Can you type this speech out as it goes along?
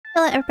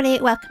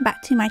everybody, welcome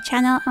back to my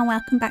channel and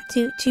welcome back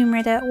to Tomb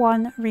Raider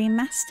 1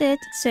 Remastered.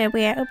 So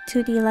we are up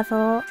to the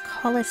level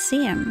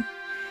Colosseum,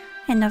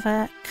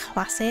 another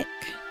classic.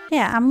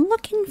 Yeah, I'm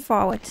looking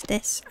forward to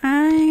this.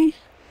 I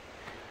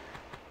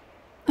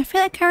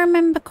feel like I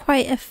remember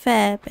quite a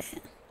fair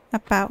bit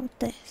about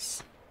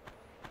this.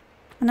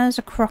 I know there's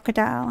a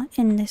crocodile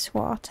in this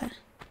water,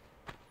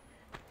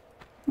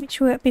 which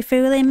won't be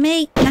fooling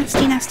me.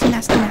 Nasty, nasty,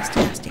 nasty,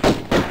 nasty, nasty.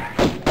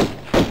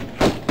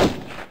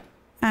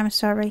 I'm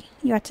sorry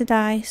you had to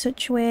die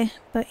such a way,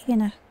 but you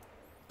know,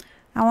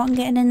 I wasn't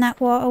getting in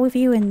that water with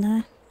you in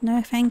there.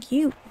 No thank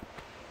you.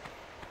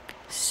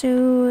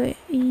 So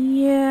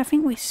yeah, I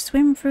think we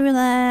swim through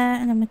there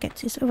and then we get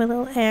to this other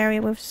little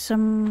area with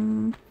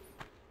some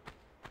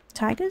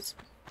tigers,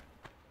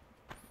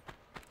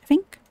 I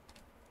think.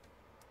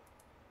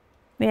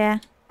 Yeah,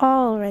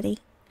 already.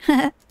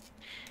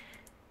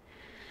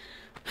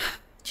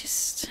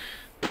 Just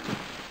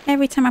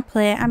every time I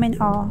play it, I'm in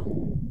awe.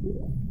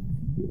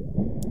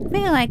 I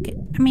feel like,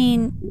 I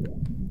mean,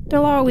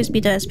 there'll always be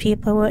those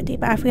people, won't there?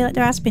 But I feel like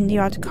there has been the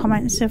odd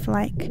comments of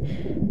like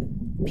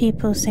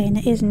people saying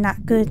it isn't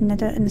that good and I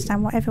don't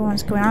understand what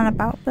everyone's going on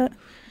about, but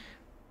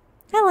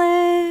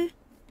hello.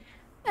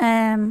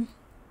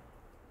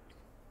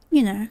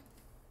 You know,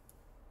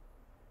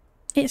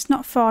 it's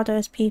not for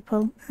those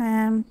people.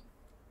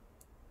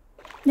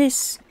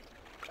 This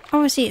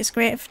obviously it's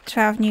great to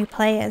have new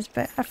players,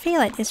 but I feel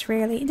like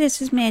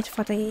this is made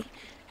for the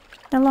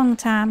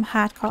long-time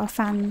hardcore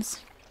fans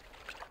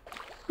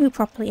who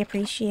properly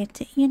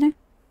appreciate it, you know?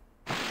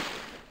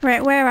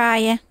 Right, where are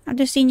you? I've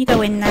just seen you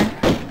go in there.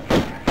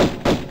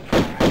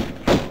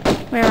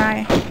 Where are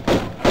you?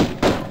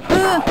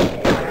 Oh!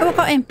 Oh, I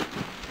got him!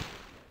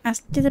 I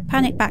did a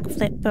panic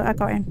backflip, but I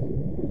got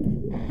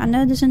him. I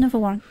know there's another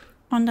one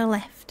on the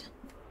left.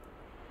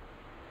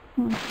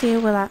 We'll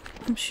deal with that,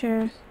 I'm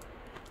sure.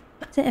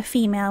 Is it a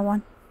female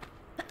one?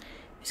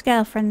 His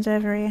girlfriend's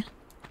over here.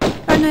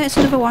 Oh no, it's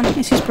another one.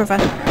 It's his brother.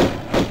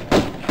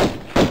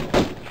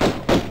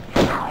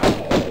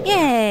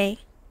 Yay!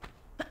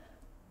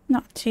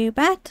 Not too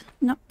bad.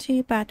 Not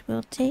too bad.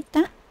 We'll take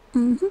that.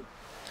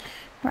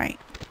 Right.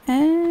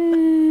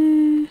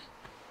 Don't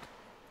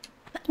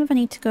know if I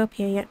need to go up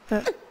here yet,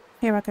 but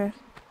here I go.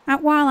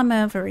 While I'm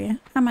over here,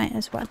 I might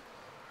as well.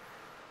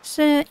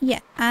 So, yeah,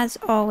 as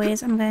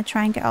always, I'm going to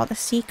try and get all the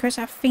secrets.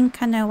 I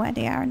think I know where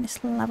they are in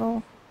this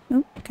level.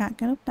 Oop, can't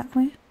get up that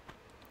way.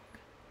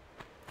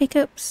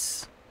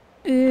 Pickups.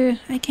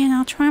 Again,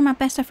 I'll try my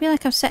best. I feel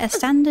like I've set a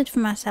standard for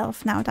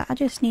myself now that I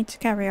just need to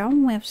carry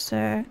on with,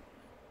 so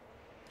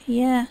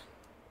yeah.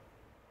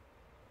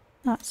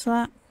 That's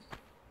that.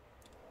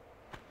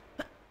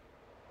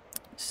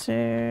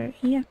 So,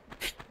 yeah.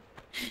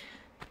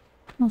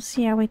 We'll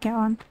see how we get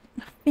on.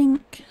 I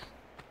think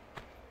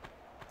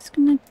it's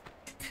gonna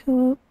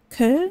go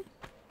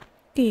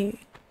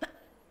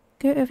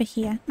over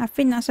here. I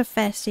think that's a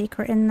fair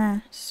secret in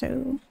there,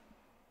 so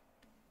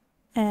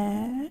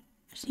I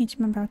just need to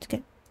remember how to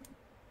get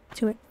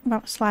to it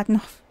without sliding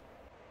off.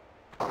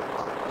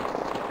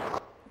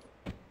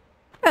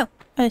 Oh,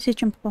 this is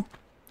jumpable.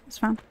 That's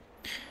fine.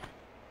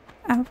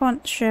 I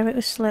wasn't sure if it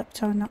was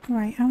slipped or not.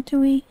 Right, how do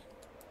we...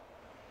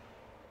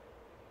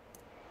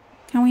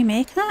 Can we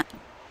make that?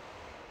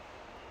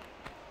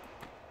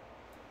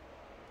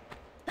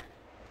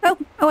 Oh,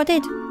 I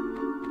did.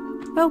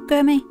 Oh,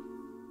 go me.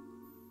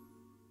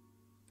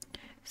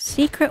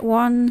 Secret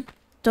 1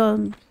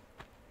 done.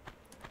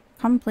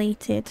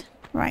 Completed.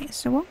 Right,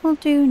 so what we'll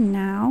do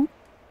now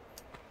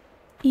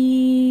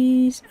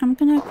is I'm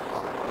gonna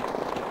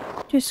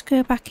just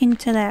go back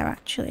into there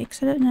actually,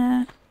 because I don't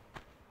know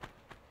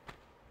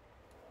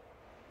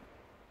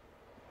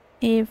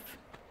if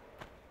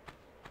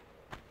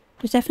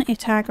there's definitely a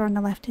tiger on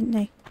the left, didn't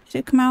they? Does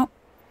it come out?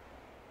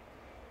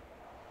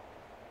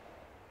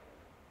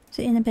 Is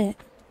it in a bit?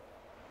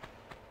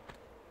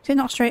 Is it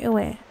not straight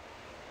away?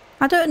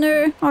 I don't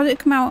know. Or does it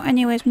come out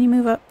anyways when you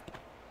move up?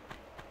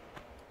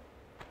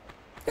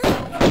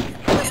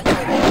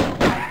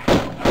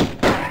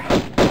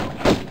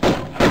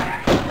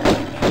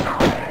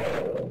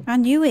 I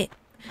knew it.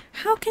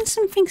 How can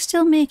something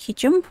still make you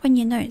jump when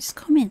you know it's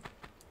coming?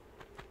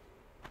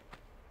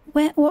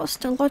 What's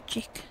the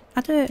logic?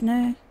 I don't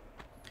know.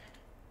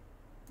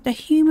 The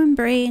human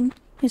brain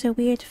is a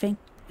weird thing.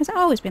 Has it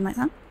always been like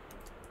that?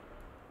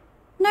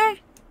 No.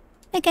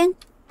 Again.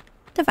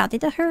 They've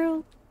added a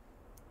hurl.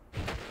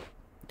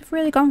 They've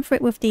really gone for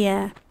it with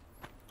the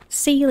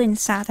ceiling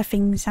side of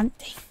things, haven't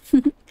they?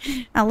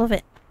 I love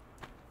it.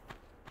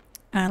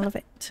 I love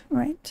it.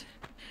 Right.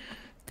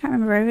 Can't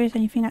remember if there's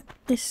anything at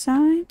this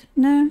side.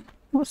 No?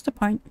 What's the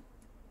point?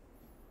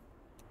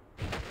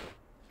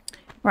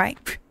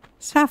 Right.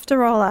 So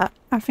after all that,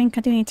 I think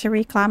I do need to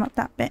re-climb up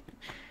that bit.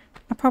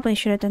 I probably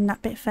should have done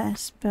that bit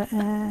first, but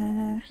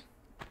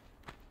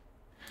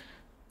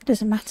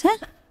doesn't matter.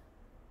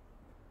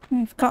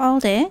 We've got all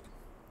day.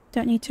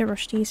 Don't need to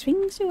rush these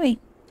things, do we?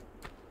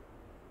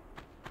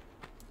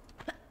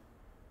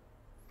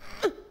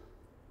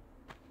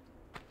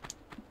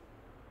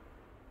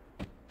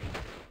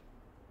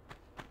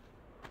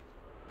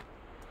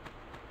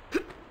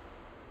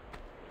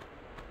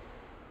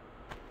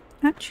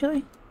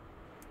 actually.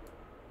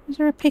 Is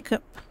there a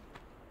pickup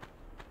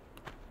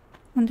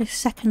on this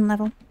second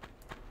level?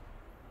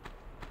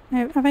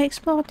 Have I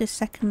explored this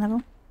second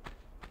level?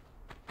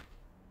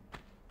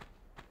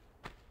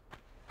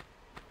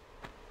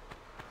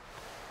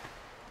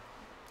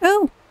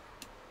 Oh!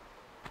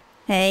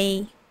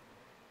 Hey.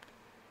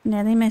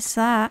 Nearly missed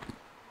that.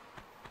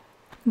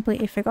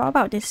 Completely forgot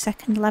about this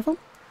second level.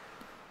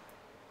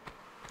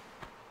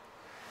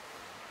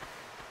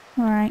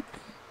 Alright.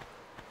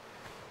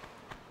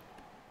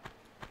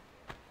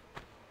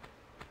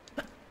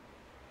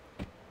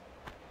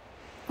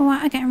 Oh,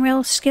 I'm getting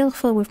real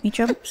skillful with me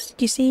jumps.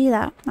 Did you see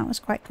that? That was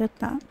quite good,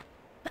 that.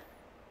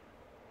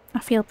 I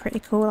feel pretty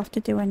cool after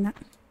doing that.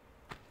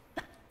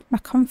 My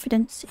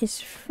confidence is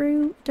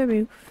through the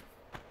roof.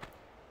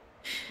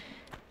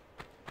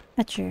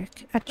 A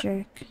jerk, a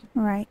jerk.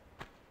 Right.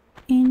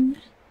 In.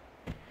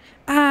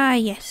 Ah,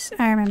 yes,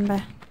 I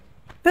remember.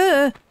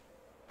 Oh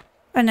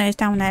no, he's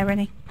down there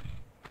already.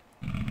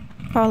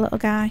 Poor little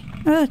guy.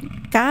 Oh,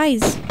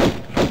 guys.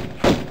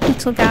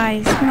 Little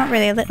guys. They're not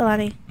really little, are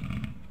they?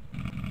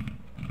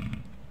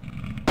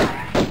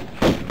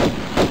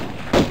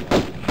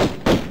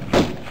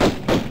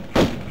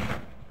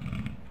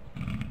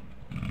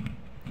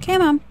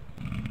 Come on.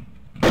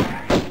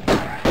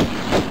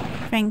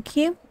 Thank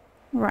you.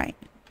 Right.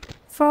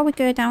 Before we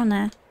go down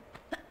there.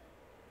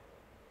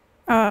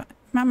 Oh,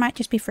 that might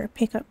just be for a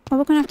pickup. Well,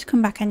 we're going to have to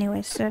come back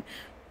anyway, so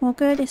we'll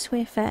go this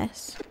way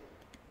first.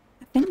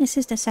 I think this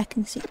is the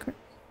second secret.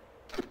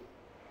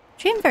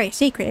 She ain't very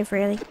secretive,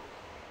 really.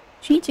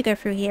 She needs to go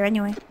through here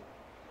anyway.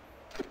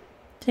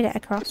 To get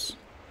across.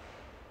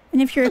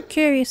 And if you're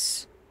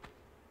curious,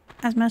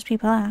 as most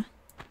people are,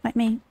 like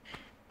me,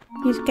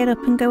 you just get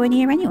up and go in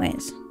here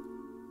anyways.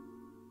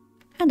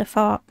 Had a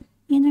thought,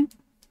 you know.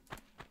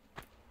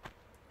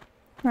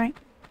 Right.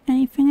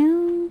 Anything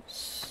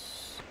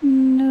else?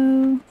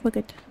 No, we're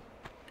good.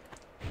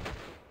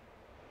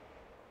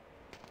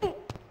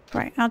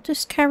 Right, I'll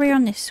just carry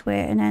on this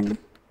way and then,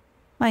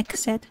 like I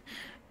said,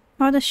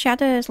 oh, the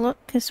shadows, look,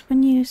 because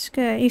when you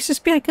skirt, it used to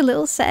just be like a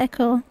little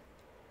circle.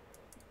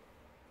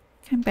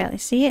 Can barely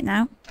see it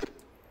now.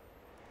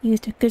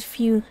 Used a good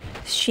few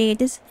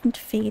shaders and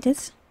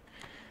faders.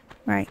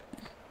 Right.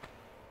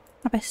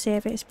 I best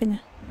save it. It's been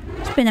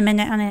a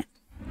minute on it.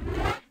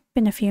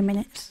 Been a few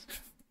minutes.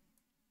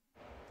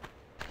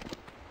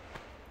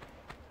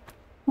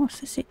 What's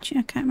the situation?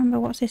 I can't remember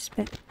what's this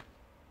bit.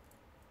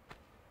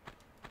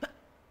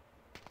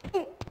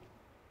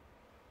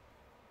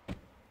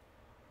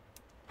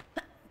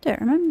 Don't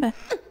remember.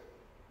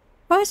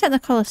 Oh, is that the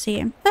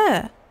Colosseum?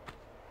 Oh.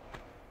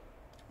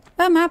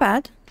 Oh, my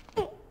bad.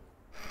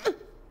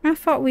 I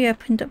thought we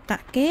opened up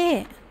that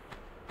gate.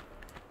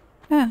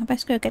 Oh, I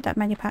best go get that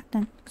medipack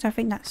then, because I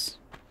think that's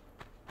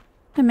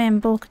the main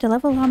bulk of the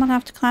level. I'm going to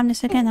have to climb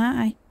this again, aren't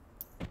I?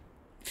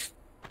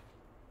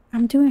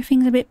 I'm doing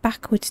things a bit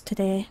backwards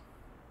today.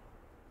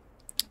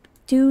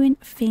 Doing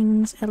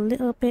things a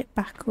little bit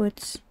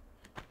backwards.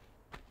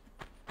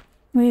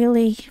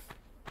 Really.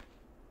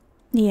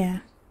 Yeah.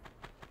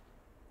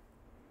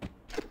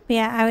 But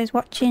yeah, I was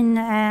watching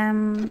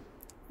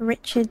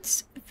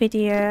Richard's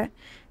video.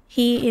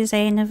 He is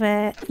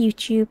another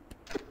YouTube,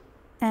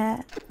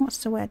 what's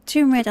the word?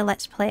 Tomb Raider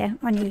Let's Player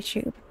on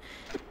YouTube.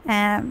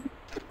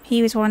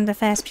 He was one of the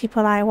first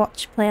people I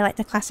watched play like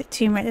the classic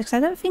Tomb Raiders, because I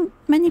don't think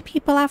many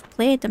people have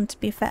played them, to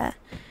be fair.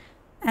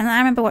 And I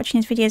remember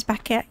watching his videos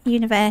back at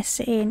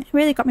university, and it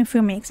really got me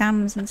through my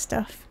exams and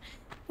stuff.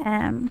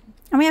 And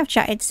we have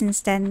chatted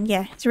since then.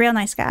 Yeah, he's a real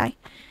nice guy.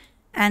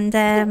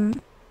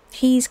 And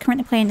he's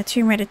currently playing the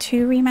Tomb Raider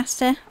 2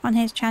 remaster on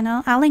his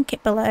channel. I'll link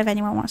it below if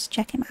anyone wants to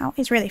check him out.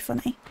 He's really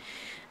funny.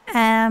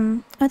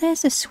 Oh,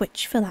 there's a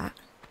switch for that.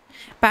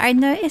 But I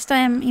noticed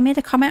he made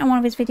a comment on one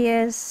of his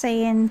videos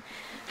saying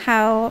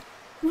how...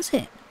 was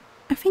it?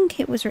 I think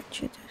it was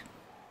Richard.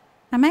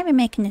 I might be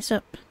making this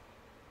up.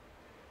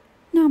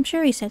 No, I'm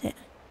sure he said it.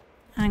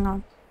 Hang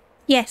on.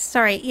 Yes,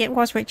 sorry, it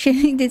was Richard.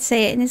 He did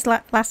say it in his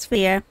last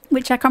video,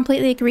 which I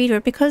completely agreed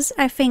with, because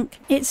I think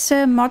it's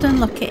so modern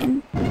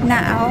looking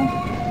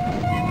now.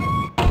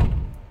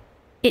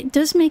 It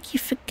does make you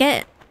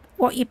forget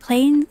what you're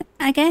playing,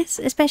 I guess,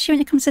 especially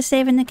when it comes to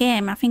saving the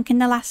game. I think in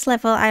the last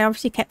level, I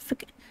obviously kept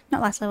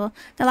not last level,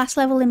 the last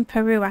level in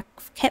Peru, I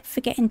kept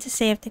forgetting to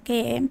save the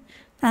game.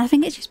 And I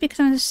think it's just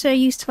because I'm just so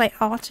used to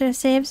like auto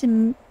saves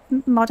in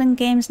modern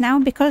games now,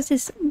 because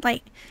it's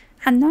like,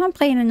 I know I'm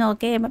playing an old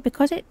game, but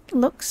because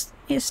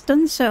it's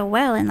done so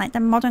well in like the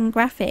modern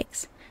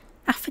graphics,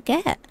 I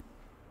forget.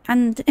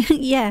 And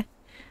yeah,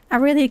 I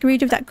really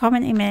agreed with that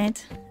comment he made.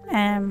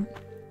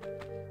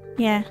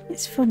 Yeah,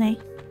 it's funny.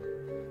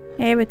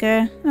 Here we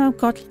go. Oh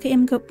god, look at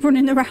him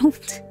running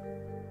around.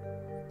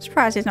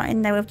 Surprised he's not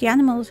in there with the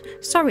animals.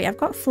 Sorry, I've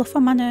got fluff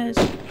on my nose.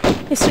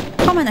 It's a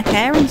common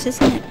occurrence,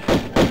 isn't it?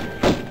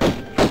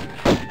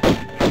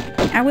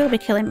 I will be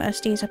killing most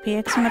of these up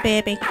here because I'm a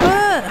baby.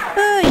 Oh!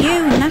 Oh,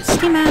 you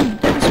nasty man!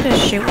 Don't just go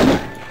shooting.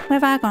 Where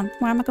have I gone?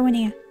 Why am I going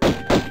here?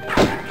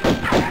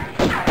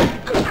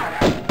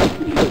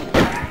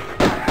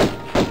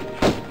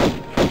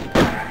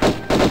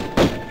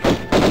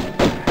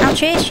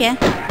 chase you.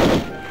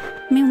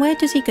 I mean, where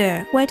does he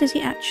go? Where does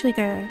he actually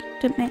go?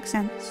 Doesn't make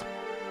sense.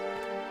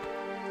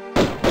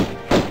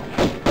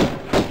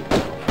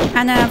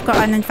 I know I've got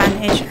an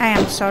advantage. I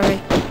am sorry.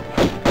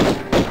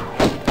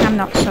 I'm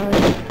not sorry.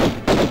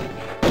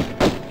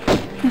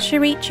 Can she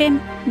reach him?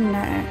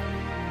 No.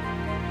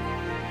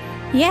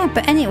 Yeah,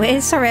 but anyway,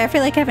 sorry, I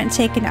feel like I haven't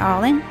taken it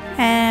all in.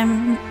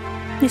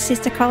 This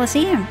is the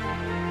Colosseum.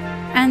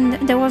 And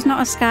there was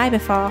not a sky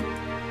before.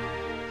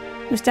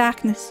 It was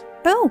darkness.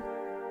 Oh!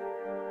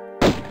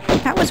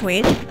 That was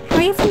weird. Or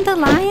even the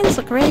lions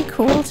look really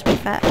cool, to be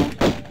fair.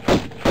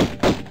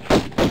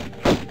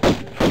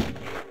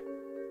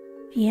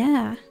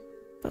 Yeah.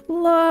 But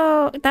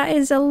look, that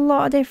is a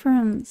lot of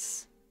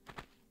difference.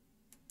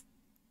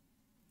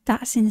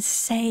 That's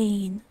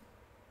insane.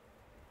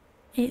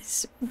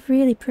 It's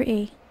really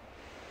pretty.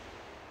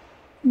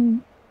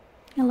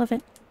 I love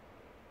it.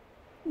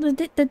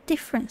 The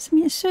difference. I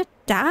mean, it's so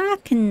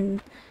dark and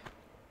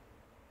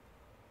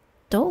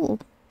dull.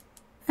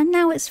 And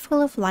now it's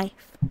full of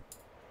life.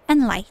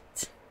 And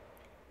light.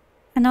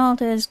 And all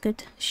those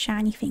good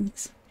shiny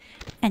things.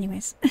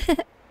 Anyways.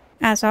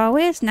 As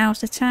always,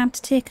 now's the time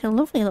to take a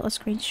lovely little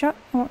screenshot.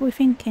 What are we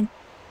thinking?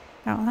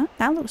 Oh,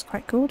 that looks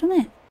quite cool,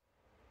 doesn't it?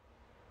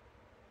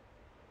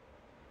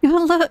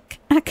 Oh look,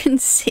 I can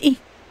see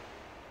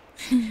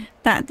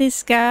that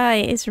this guy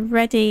is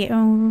ready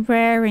and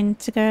raring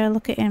to go.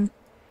 Look at him.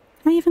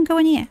 Can I even go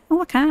in here?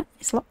 Oh, I can't.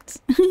 It's locked.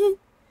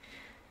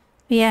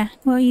 Yeah,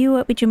 well, you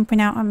won't be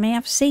jumping out on me.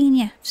 I've seen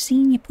you. I've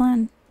seen your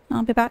plan.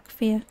 I'll be back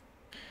for you.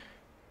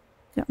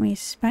 Got me a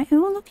spike. Oh,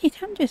 look, you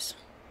can just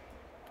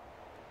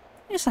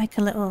like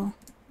a little...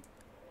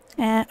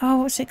 oh,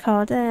 what's it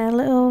called? A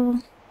little...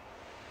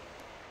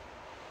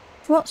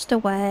 What's the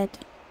word?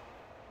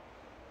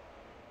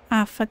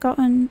 I've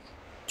forgotten.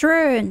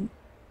 Drone.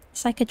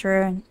 It's like a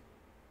drone.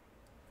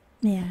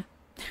 Yeah.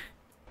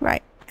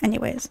 Right.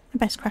 Anyways, I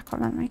best crack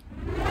on, haven't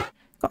I?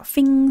 Got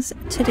things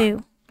to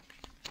do.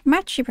 I'm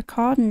actually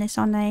recording this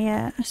on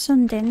a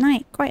Sunday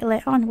night, quite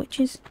late on, which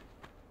is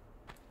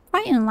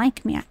quite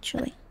unlike me,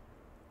 actually.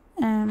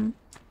 Don't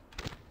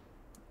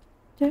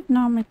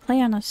normally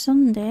play on a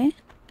Sunday.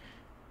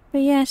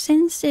 But yeah,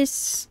 since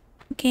this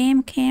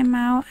game came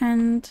out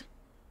and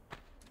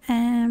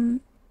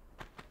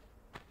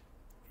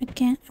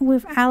again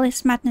with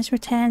Alice Madness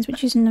Returns,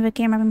 which is another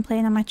game I've been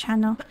playing on my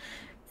channel,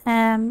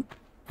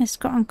 it's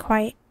gotten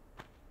quite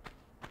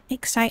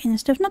exciting and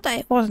stuff. Not that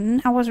it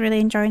wasn't, I was really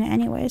enjoying it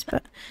anyways,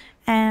 but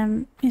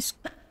it's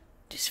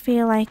just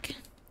feel like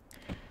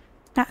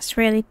that's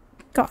really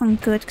gotten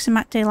good because I'm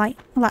at the like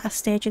latter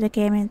stage of the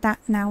game in that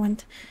now,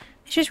 and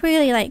it's just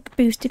really like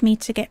boosted me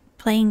to get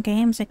playing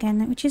games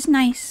again, which is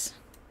nice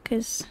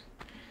because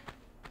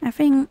I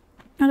think,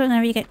 I don't know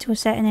if you get to a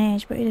certain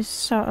age, but it is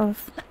sort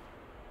of,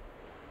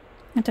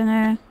 I don't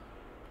know,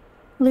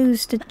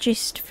 lose the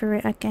gist for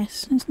it, I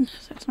guess.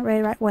 That's not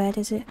really the right word,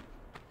 is it?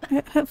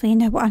 Hopefully you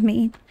know what I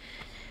mean.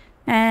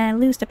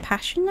 Lose the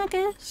passion, I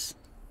guess.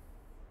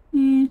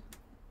 Yeah.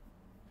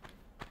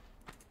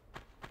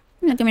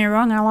 Don't get me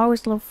wrong, I'll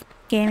always love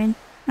gaming.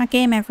 I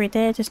game every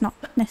day, just not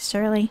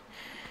necessarily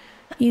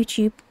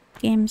YouTube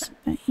games.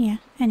 But yeah,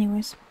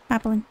 anyways,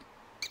 babbling.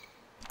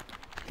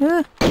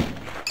 Ugh.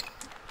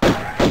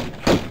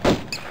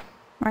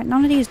 Right,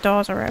 none of these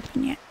doors are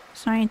open yet,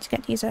 so I need to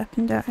get these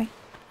open, don't I?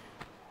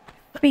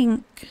 I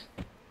think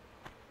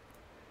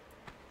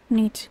I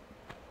need to,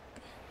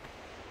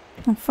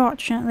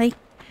 unfortunately,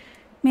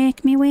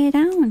 make me way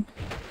down.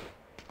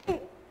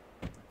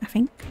 I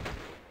think.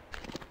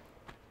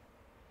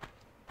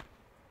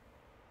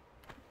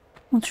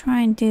 We'll try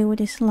and deal with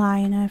this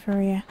lion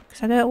over here,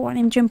 because I don't want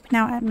him jumping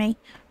out at me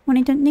when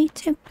he don't need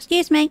to.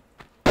 Excuse me.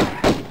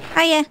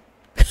 Hiya.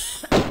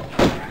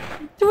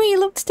 The way he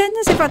looked then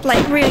as if I'd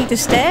like really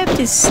disturbed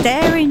his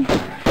staring.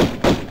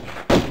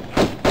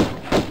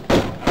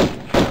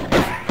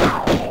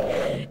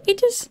 He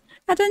just,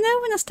 I don't know,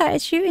 when I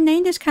started shooting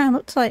he just kind of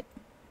looked like,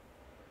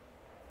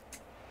 do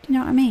you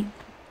know what I mean?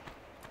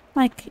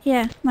 Like,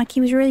 yeah, like he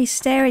was really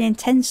staring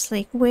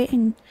intensely,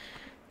 waiting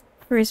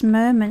for his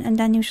moment, and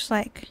then he was just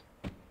like,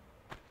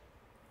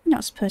 "You're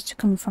not supposed to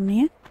come from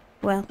here."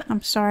 Well,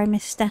 I'm sorry,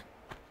 mister,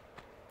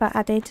 but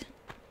I did.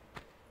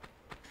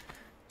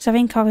 So I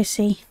think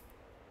obviously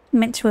I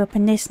meant to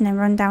open this and then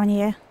run down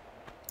here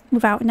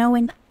without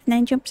knowing, and then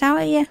he jumps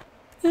out at you.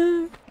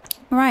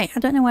 Right, I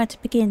don't know where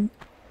to begin.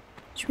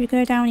 Should we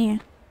go down here?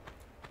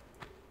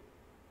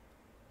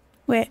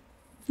 Wait,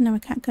 no, we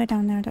can't go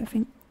down there, I don't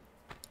think.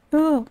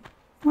 Oh,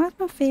 why is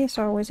my face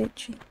always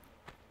itchy?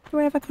 Do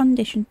I have a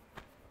condition?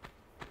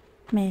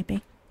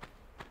 Maybe.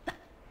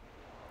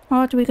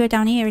 Or do we go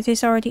down here? Is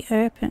this already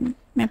open?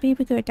 Maybe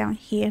we go down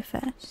here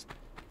first.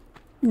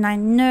 And I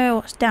know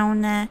what's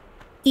down there.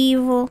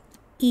 Evil,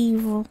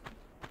 evil,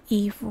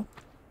 evil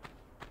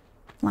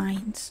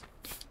lines.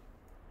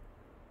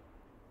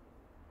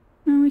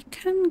 And we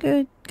can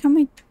go... Can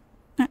we...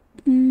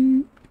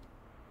 can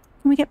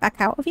we get back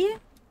out of here?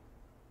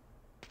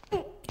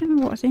 Can't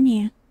remember what's in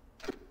here.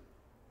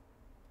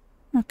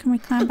 Or can we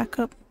climb back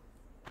up?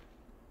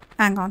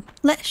 Hang on.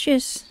 Let's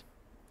just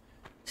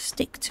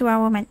stick to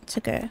how we're meant to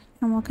go.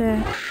 And we'll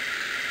go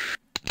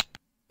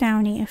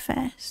down here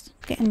first.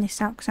 Getting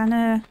this out because I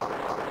know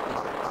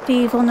the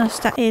evilness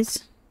that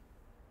is.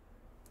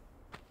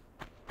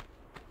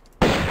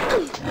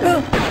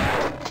 Oh!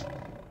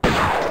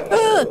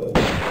 Oh!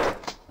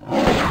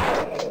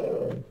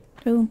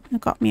 Oh, it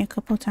got me a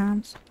couple of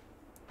times.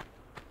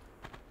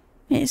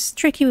 It's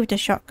tricky with the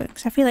shotgun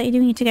because I feel like you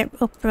do need to get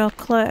up real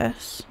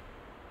close.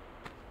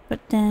 But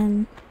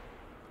then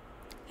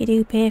you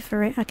do pay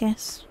for it, I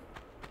guess.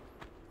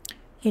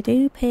 You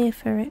do pay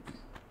for it.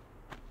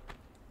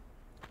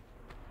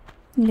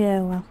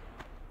 Yeah, well.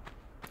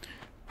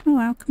 Oh,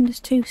 how come there's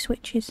 2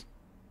 switches?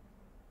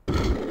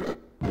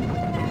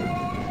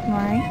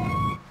 Right.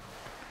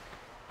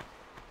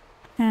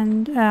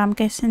 And I'm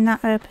guessing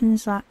that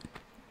opens that.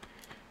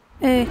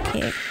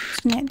 Okay, let's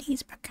get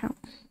these back out.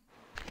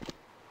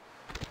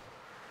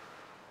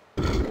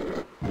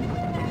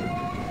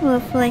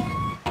 Lovely.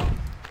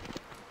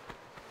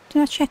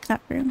 Did I check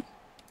that room?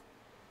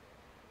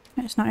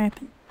 No, it's not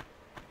open.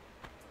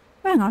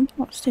 Hang on,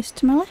 what's this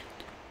to my left?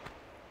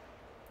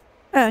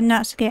 Oh, no,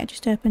 that's the gate I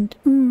just opened.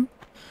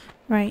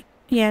 Right,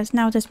 yes,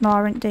 now there's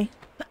more, aren't they?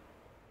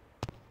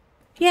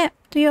 Yep,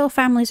 the whole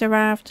family's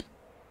arrived.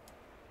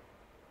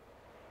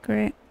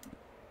 Great.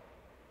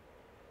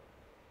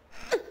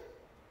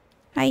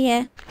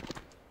 Hiya.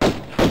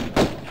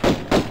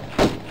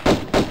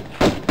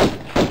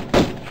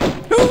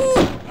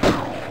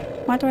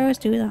 Why do I always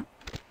do that?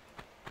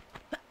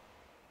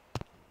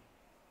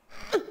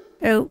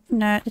 Oh,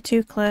 no, they're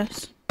too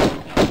close.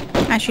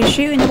 Actually,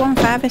 shooting the one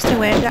farthest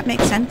away, that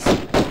makes sense.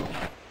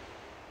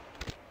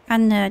 I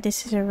know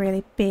this is a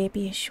really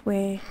babyish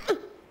way.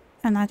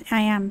 And I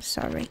am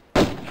sorry.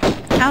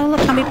 Oh, look,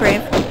 I'll be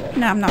brave.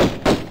 No, I'm not.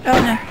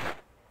 Oh,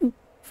 no. Ooh,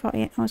 thought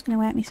I was going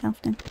to hurt myself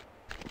then.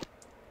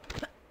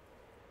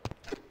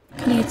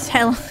 Can you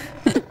tell?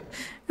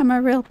 I'm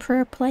a real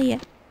pro player.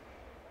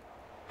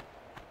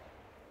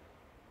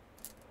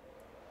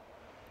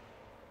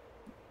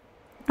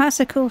 That's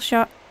a cool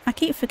shot. I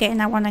keep forgetting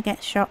I want to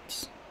get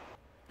shots.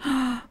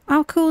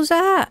 How cool's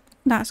that?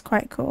 That's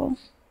quite cool.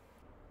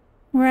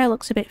 Her hair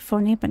looks a bit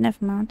funny, but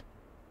never mind.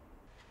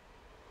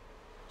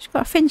 She's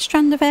got a thin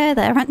strand of hair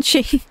there, hasn't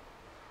she?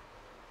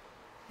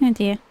 Oh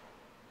dear.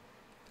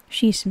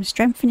 She's some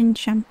strengthening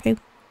shampoo.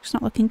 It's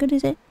not looking good,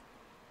 is it?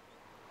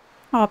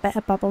 Oh,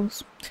 better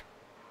bubbles.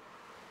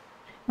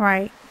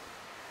 Right.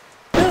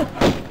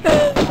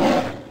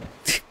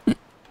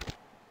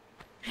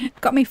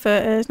 Got me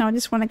photos, now I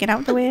just want to get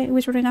out the way it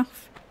was running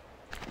off.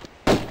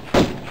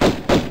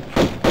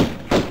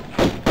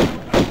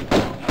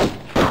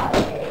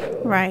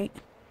 Right.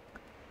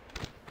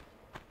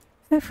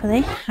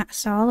 Hopefully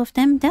that's all of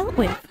them dealt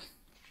with.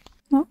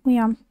 What we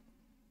on?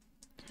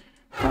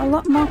 Got a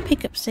lot more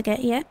pickups to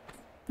get yet,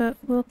 but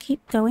we'll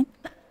keep going.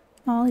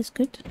 All is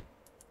good.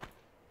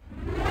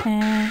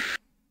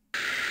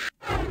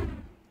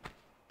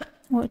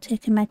 Won't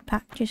take a med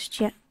pack just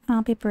yet.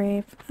 I'll be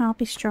brave. I'll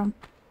be strong.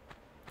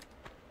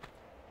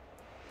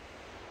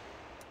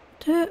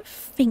 Don't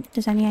think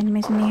there's any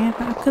enemies in here,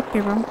 but I could be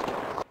wrong.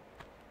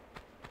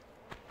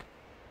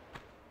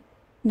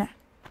 No.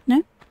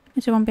 No?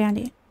 Is there one behind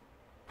you?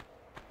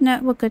 No,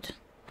 we're good.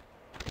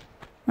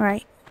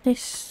 Right,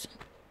 this...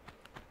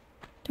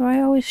 Do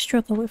I always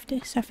struggle with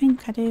this? I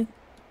think I do.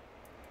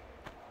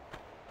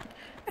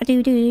 I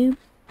do.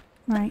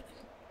 Right.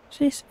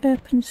 So this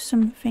opens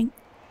something.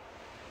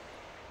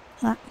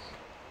 That.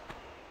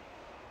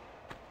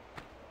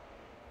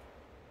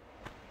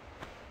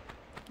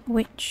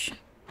 Which...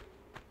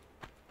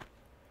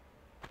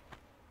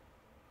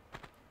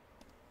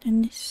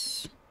 Then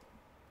this...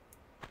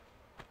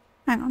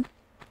 Hang on.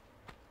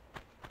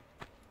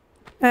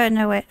 Oh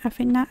no wait, I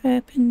think that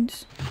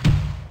opens.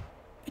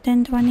 But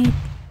then do I need...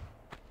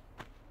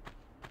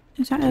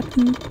 Does that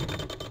open?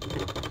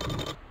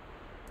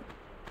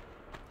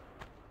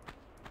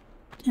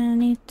 Do I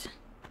need...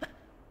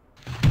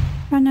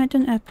 Oh no, it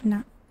doesn't open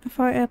that. I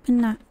thought it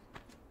opened that.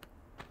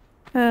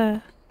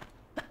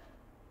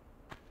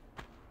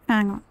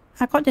 Hang on.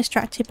 I got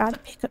distracted by the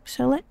pickup,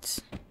 so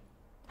let's...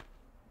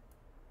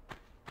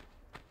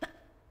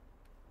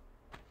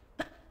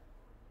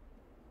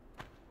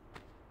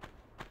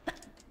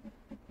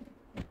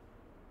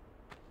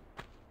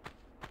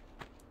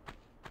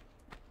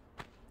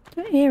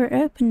 Don't hear it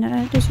open.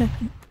 No, it does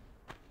open.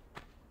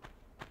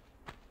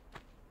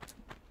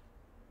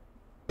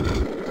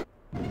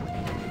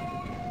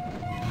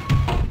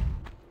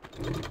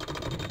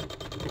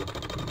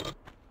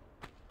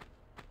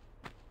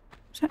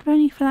 Is that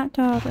only for that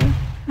door though?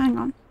 Hang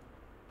on.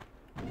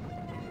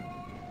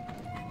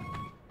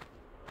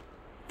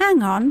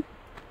 Hang on.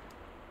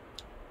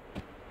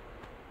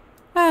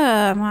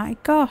 Oh my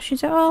gosh,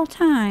 is it all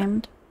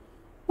timed?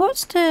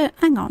 What's the...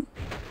 Hang on.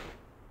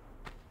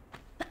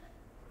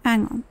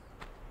 Hang on.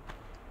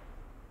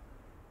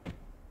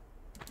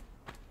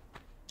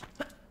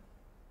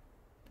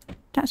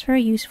 That's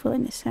very useful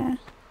in this I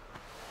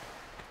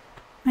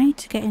need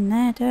to get in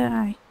there, don't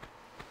I?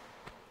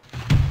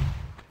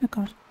 Oh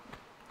god.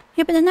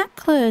 Yeah, but then that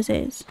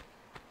closes.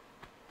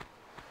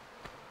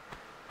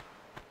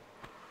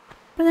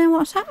 But then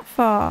what's that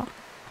for?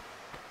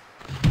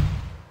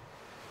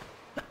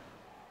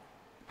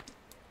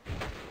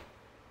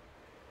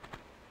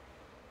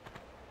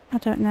 I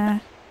don't know.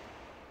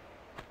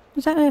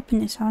 Does that open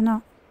this or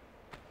not?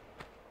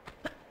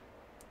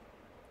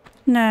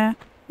 No.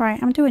 Right,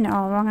 I'm doing it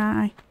all wrong,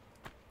 aren't I?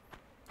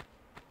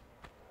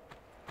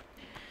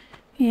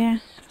 Yeah,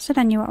 I said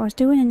I knew what I was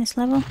doing in this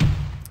level.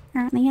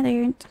 Apparently I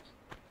didn't.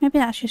 Maybe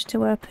that's just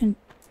to open.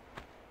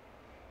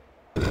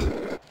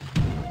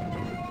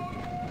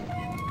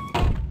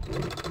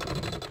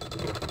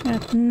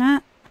 Open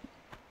that.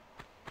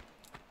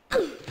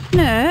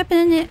 No,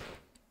 open it.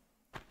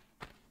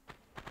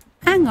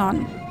 Hang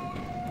on.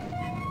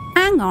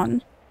 Hang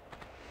on.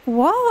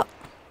 What?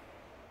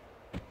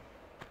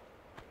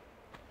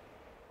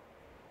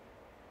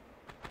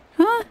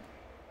 Huh?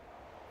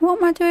 What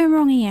am I doing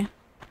wrong here?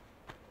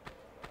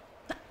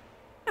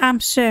 I'm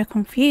so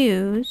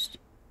confused.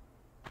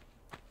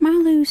 Am I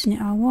losing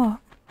it or what?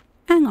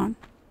 Hang on.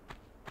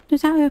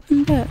 Does that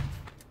open both?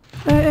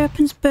 Oh, it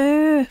opens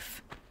both.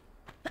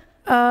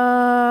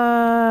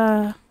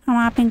 Have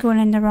I been going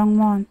in the wrong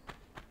one?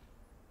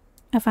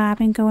 Have I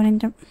been going in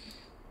the...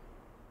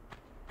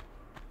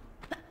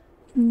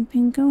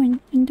 been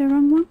going in the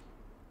wrong one?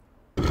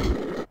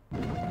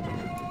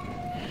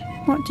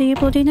 What do you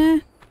bloody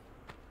know?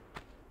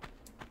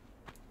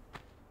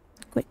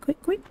 Quick,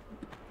 quick, quick.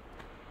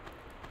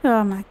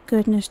 Oh my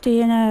goodness, do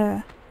you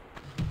know?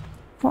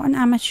 What an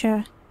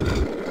amateur.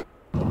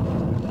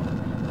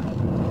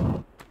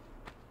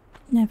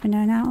 Never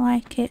known how to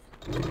like it.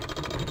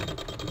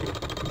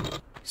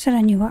 Said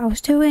I knew what I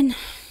was doing.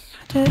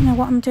 I don't know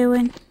what I'm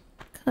doing.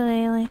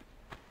 Clearly.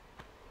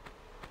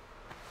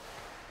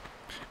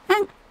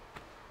 And...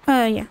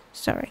 oh yeah,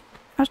 sorry.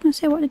 I was going to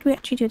say, what did we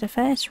actually do the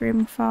first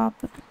room for,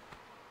 but...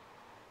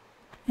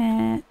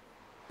 I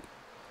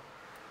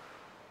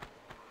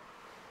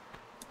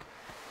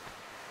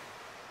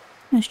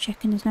was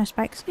checking there's no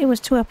spikes. It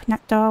was to open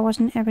that door,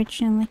 wasn't it,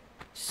 originally?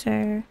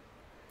 So...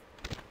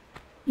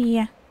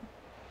 yeah.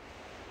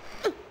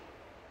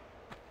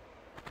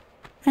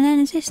 And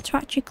then is this to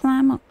actually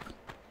climb up?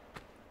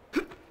 I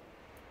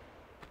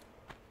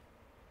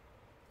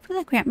feel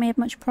like we haven't made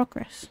much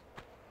progress.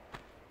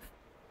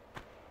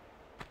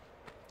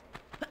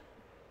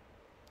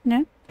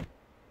 No?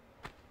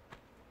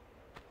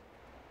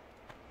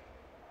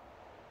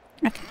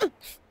 Okay.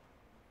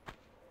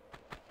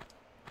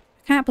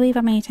 I can't believe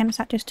how many attempts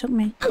that just took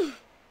me.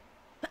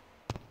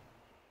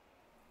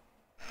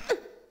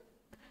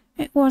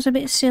 It was a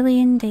bit silly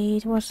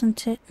indeed,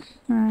 wasn't it?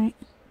 Right.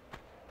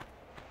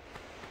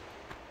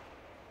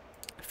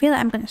 I feel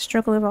like I'm going to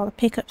struggle with all the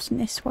pickups in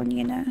this one,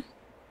 you know.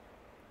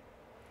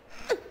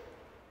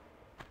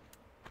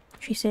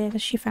 She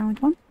says she found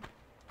one.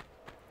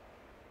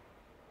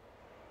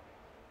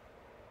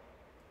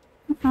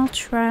 I'll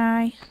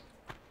try.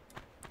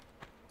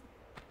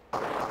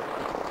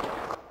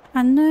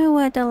 I know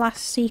where the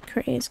last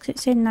secret is because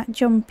it's in that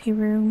jumpy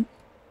room.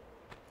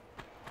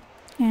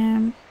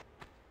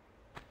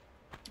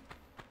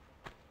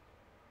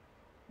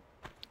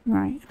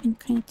 Right, I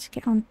think I need to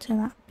get onto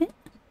that bit.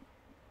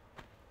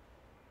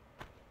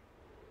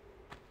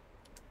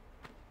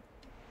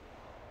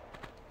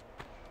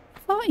 I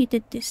thought you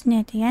did this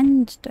near the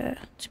end though,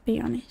 to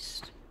be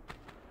honest.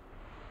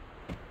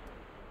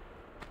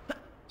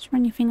 Is there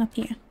anything up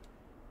here?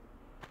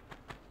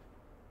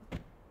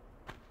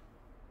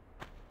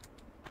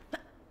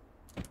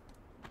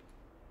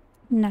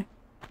 No.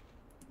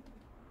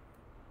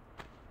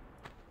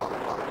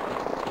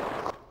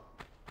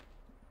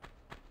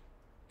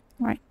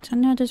 Right, I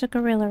know there's a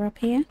gorilla up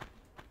here.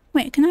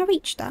 Wait, can I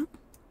reach that?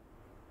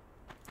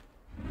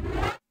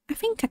 I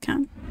think I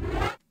can.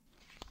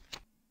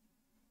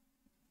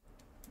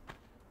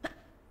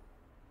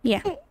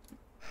 Yeah.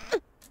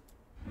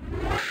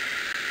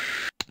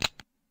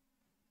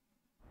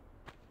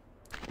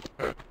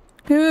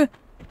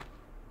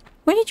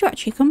 Where did you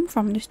actually come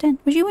from just then?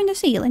 Was you in the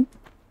ceiling?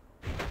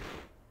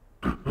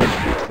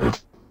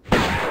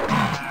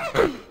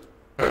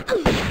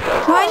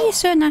 Why are you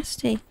so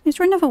nasty? Is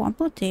there another one?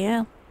 Bloody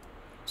hell.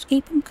 Just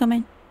keep them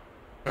coming.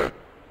 Come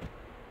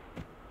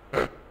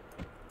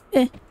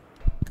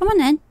on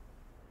then.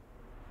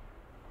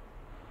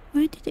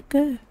 Where did it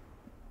go?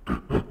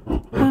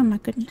 Oh my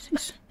goodness.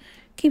 It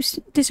keeps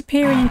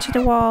disappearing into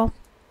the wall.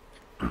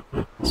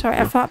 Sorry,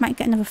 I thought I might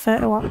get another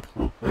photo op.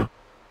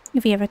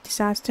 If he ever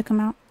decides to come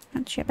out.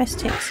 Actually, I best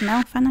take some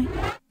off, hadn't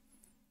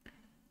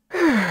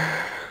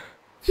I?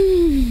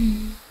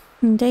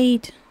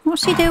 Indeed.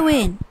 What's he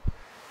doing?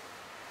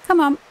 Come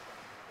on.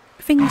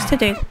 Things to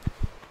do.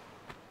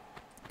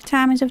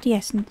 Time is of the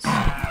essence.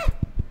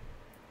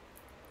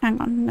 Hang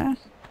on, no.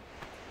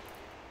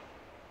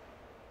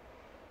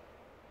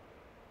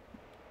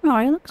 Oh,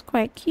 he looks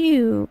quite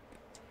cute.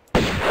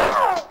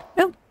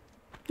 Oh,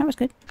 that was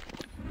good.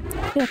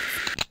 Good.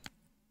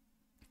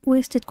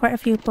 Wasted quite a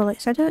few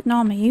bullets. I don't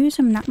normally use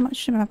them that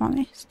much, if I'm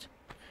honest.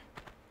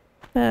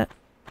 But,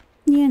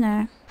 you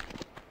know.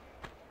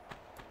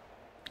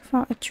 I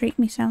thought I'd treat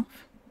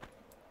myself.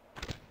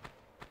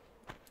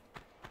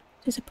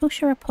 There's a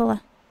push or a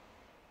puller.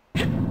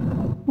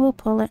 We'll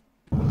pull it.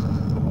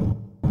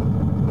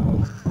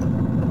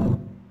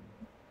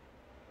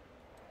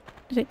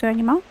 Does it go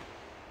anymore?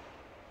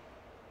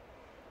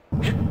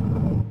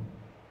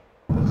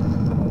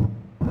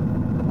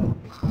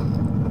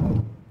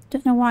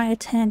 Don't know why I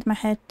turned my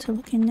head to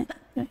look in it.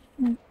 But,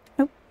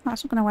 oh,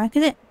 that's not going to work,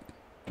 is it?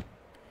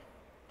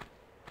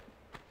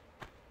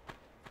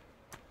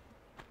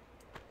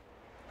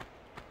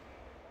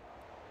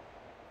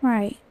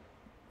 Right.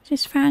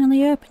 Just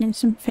finally opening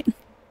something.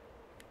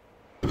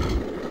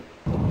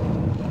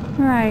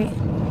 Right.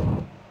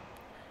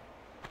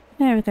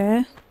 There we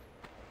go.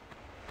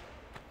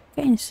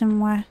 Getting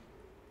somewhere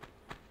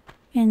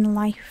in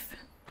life.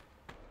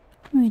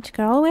 We need to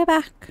go all the way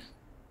back.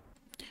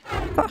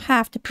 Got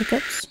half the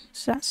pickups,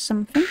 so that's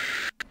something.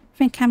 I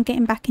think I'm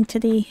getting back into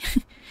the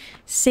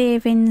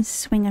saving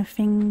swing of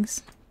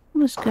things.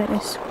 Let's go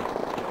this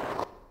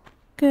way.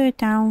 Go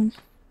down.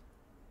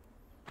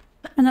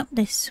 And up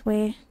this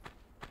way.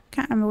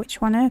 Can't remember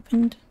which one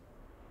opened.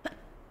 But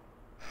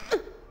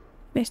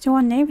it's the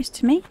one nearest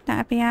to me.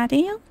 That'd be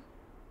ideal.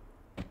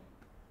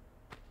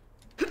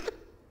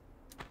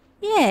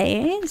 Yeah,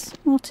 it is.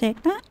 We'll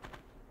take that.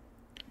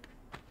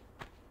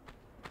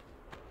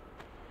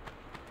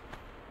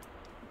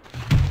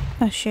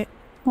 Oh shit.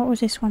 What was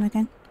this one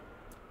again?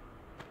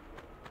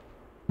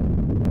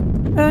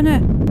 Oh no.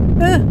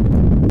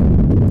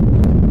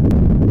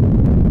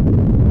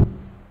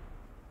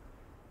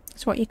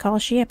 That's what you call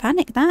sheer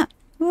panic, that.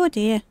 Oh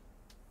dear.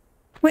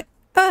 Wait.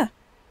 I'm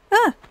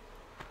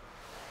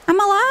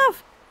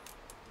alive!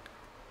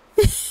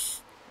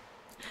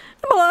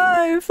 I'm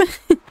alive!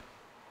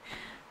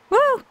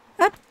 Whoa!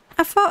 I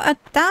thought I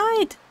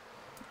died.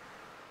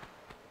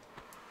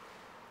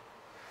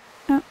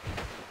 Oh.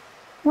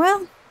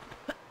 Well.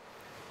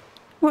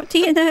 What do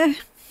you know?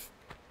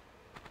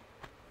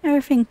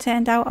 Everything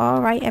turned out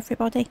alright,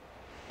 everybody.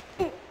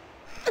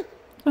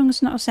 As long as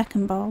it's not a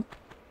second ball.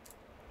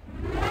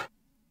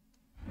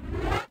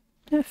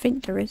 Don't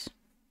think there is.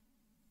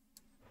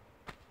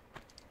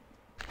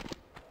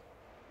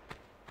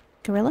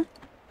 Gorilla?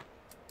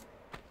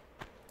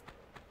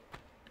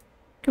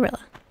 Gorilla.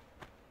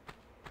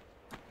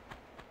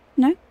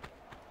 No?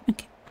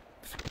 Okay.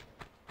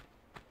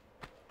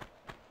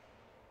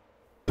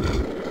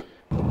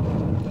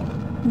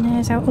 And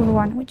there's our other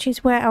one, which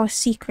is where our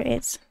secret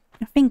is.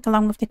 I think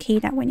along with the key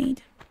that we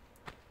need.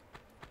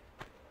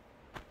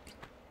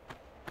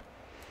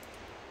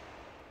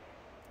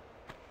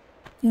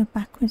 Go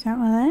backwards out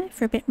of there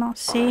for a bit more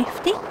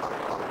safety.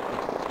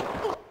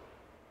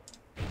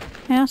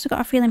 I also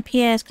got a feeling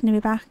Pierre's going to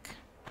be back.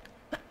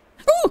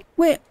 Oh!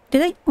 Wait,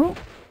 did I? Oh.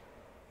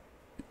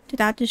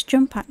 Did I just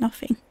jump at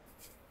nothing?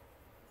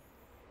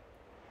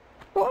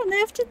 What on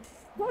earth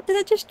what did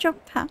I just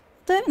jump at? I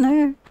don't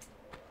know.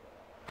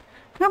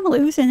 I'm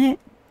losing it.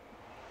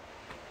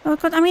 Oh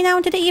god, I mean,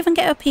 how did it even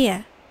get up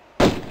here?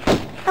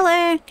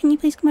 Hello, can you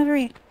please come over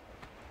here?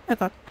 Oh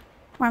god,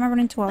 why am I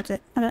running towards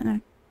it? I don't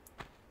know.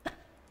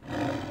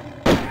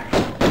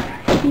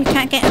 You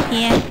can't get up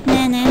here.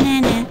 No, no, no,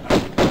 no.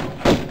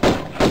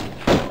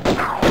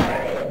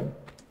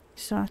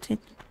 Sorted.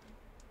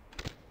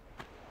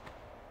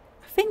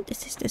 I think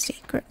this is the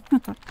secret. Oh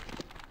god.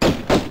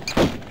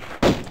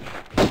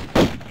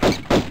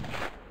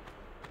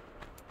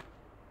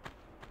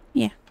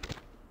 Yeah.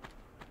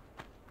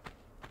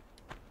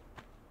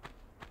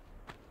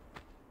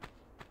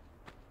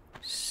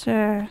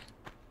 So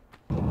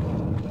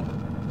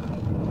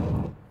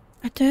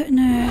I don't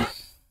know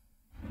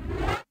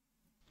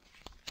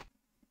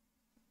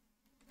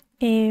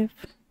if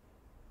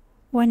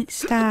when it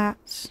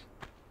starts,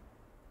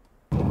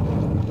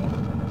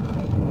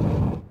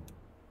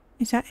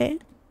 is that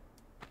it?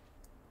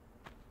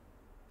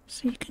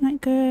 So you can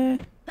like go.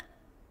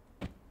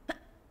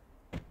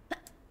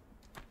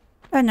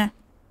 Oh no.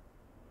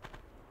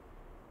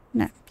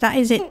 No, that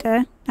is it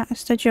though.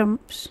 That's the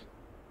jumps.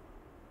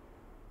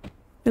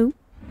 Ooh,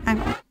 hang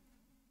on.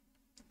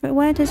 But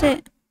where does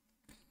it...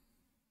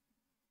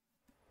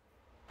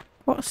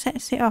 What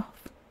sets it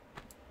off?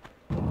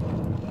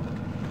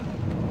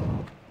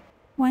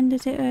 When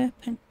does it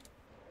open?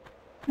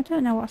 I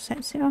don't know what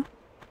sets it off.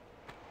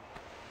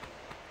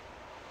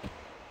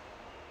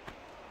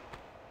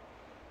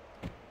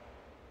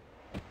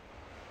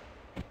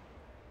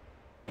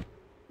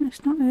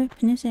 It's not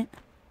open, is it?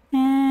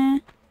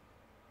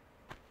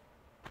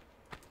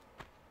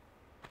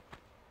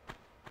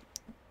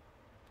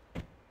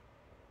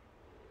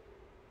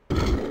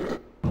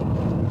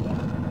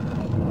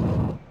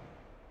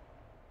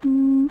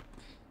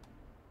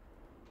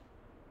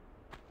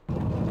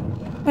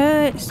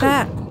 It's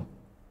that.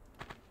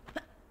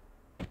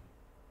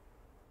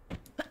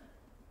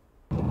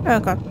 Oh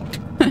god.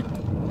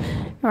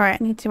 Alright,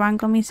 I need to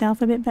angle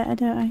myself a bit better,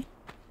 don't I?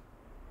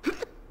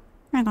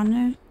 Hang on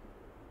now.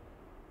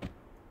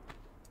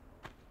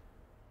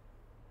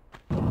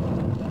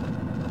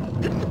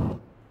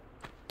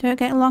 Don't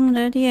get along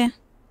though, do you?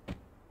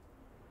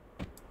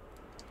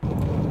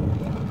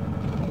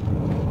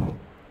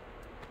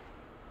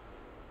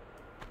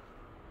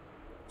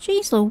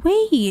 Jeez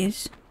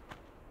Louise.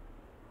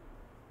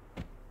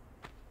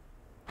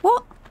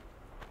 What?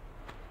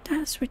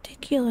 That's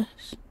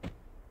ridiculous.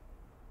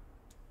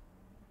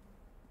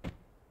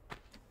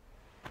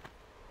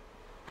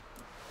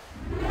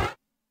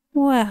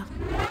 Well,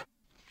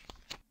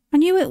 I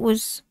knew it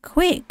was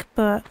quick,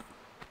 but...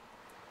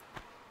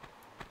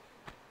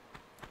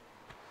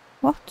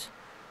 What?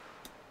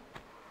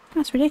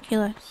 That's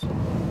ridiculous.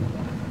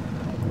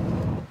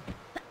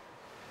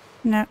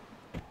 No.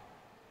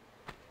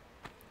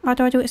 Or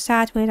do I do it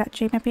sideways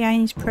actually? Maybe I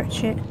need to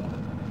approach it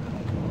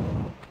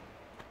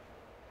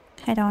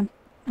head on,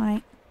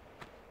 like.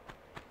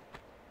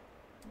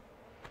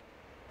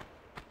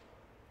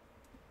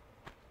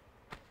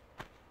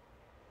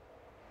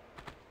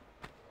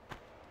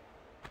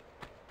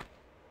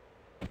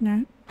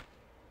 No.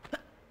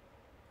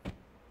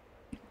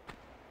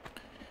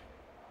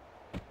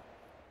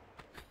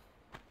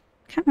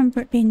 Can't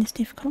remember it being this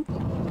difficult.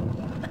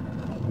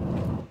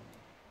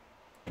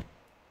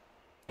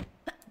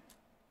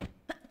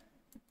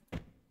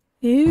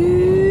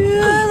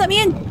 Ooh, let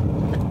me in!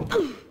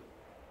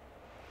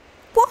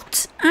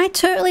 What? I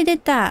totally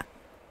did that.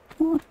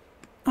 What?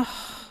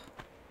 Oh,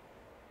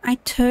 I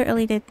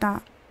totally did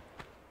that.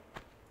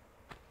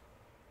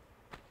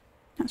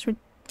 That's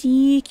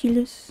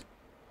ridiculous.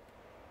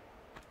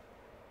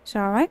 It's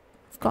alright.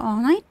 I've got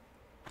all night.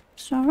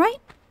 It's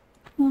alright.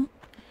 Well,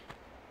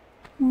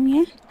 oh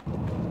yeah.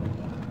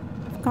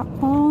 I've got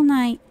all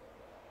night.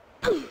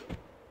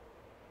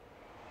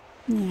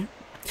 Yeah.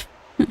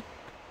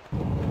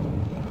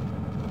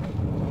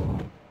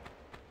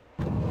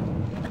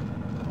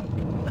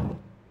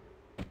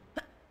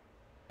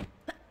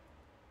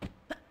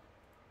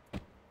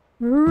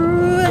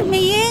 Let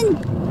me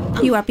in!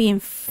 You are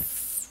being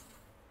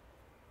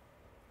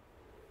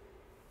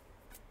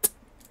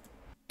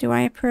Do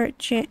I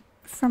approach it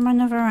from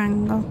another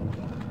angle?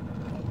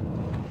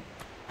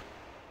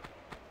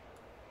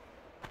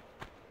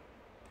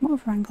 What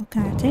other angle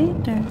can I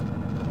take though?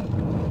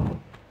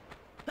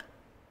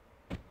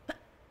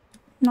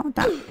 Not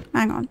that.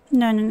 Hang on.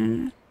 No.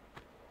 No,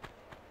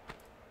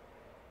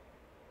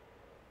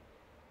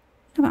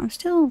 but I'm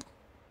still...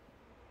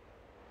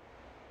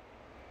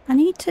 I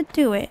need to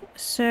do it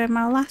so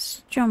my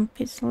last jump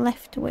is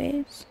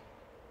leftways.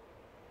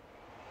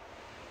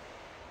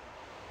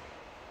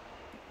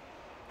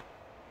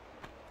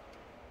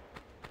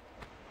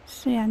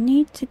 So yeah, I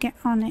need to get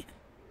on it.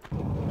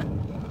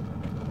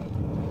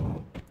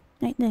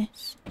 Like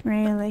this,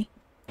 really.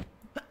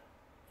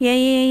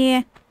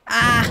 Yeah.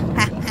 Ah,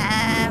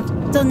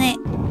 I've done it.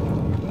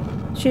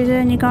 She's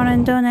only gone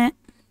and done it.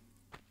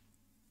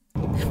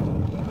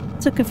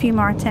 Took a few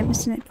more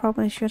attempts than it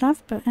probably should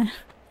have, but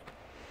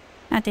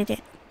I did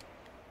it.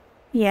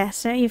 Yeah,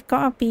 so you've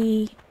got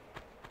to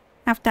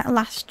have that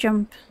last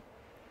jump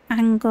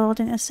angled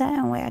in a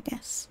certain way, I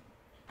guess.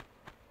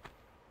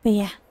 But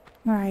yeah,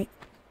 right,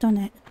 done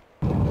it.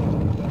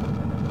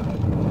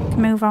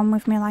 Can move on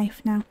with my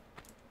life now.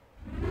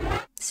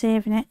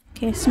 Saving it in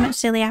case something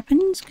silly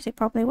happens, because it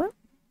probably will.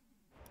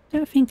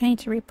 Don't think I need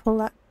to re-pull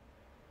that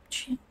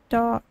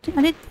door.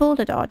 I did pull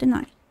the door, didn't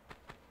I?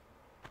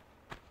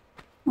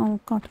 Oh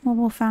god, well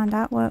we'll find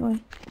out, won't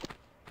we?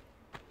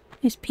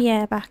 Is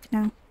Pierre back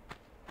now?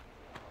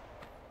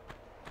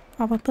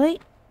 Probably.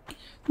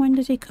 When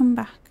does he come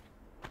back?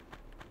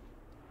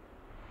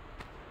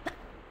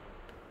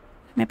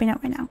 Maybe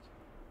not right now.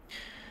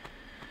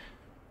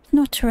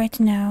 Not right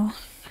now.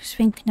 Just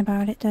thinking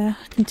about it though,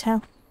 I can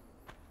tell.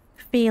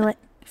 Feel it.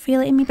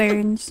 Feel it in my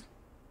bones.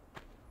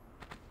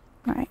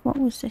 Right, what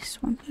was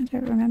this one? I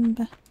don't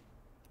remember.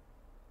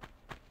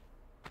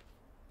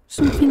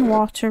 Something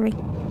watery.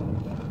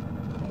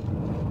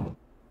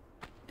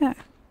 Oh.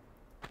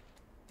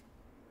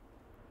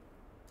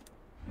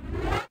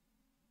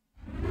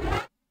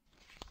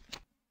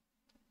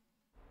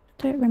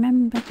 Don't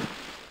remember.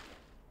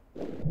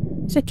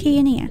 There's a key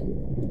in here.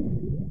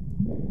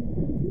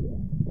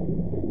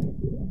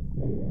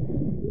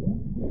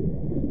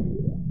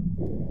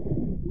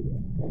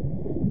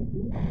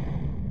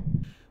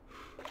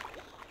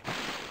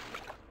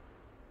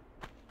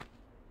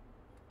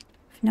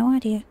 I've no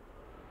idea.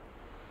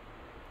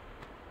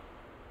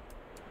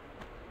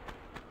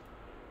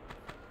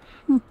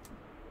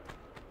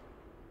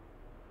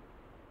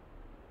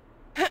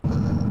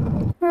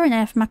 Where on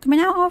earth am I coming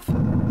out of?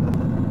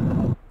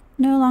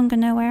 No longer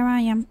know where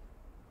I am.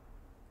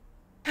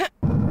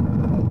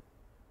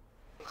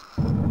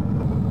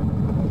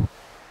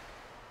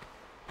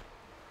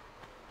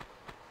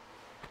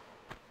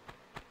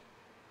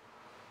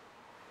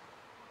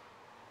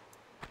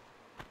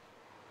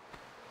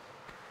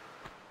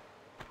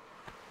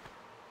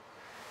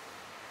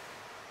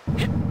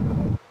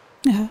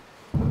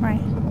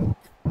 Right.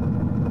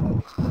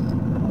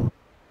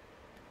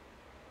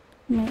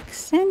 Makes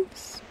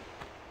sense.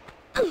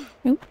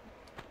 Oop.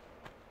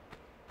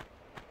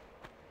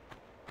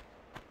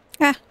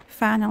 Ah,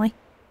 finally.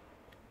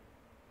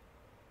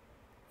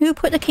 Who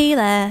put the key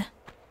there?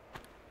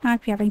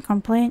 I'd be having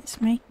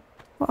complaints, me.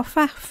 What a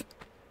faff.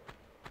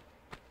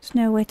 There's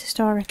no way to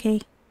store a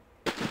key.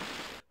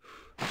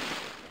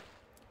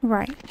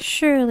 Right,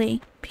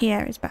 surely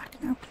Pierre is back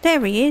now.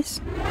 There he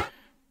is.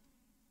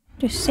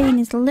 Just seeing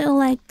his little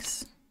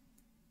legs.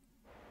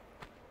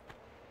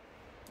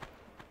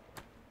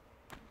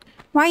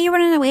 Why are you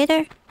running away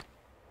there?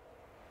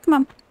 Come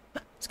on,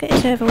 let's get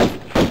this over with.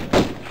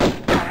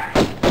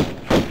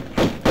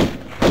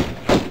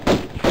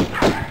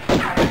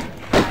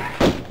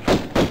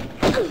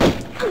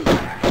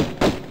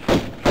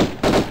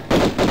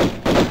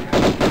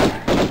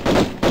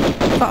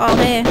 Got all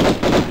there.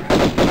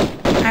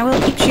 I will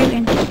keep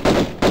shooting.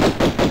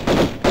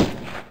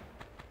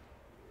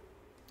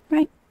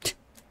 Right.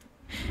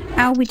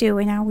 How we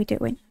doing? How we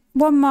doing?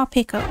 One more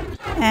pickup.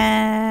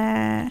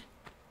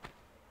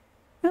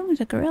 Oh,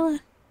 there's a gorilla.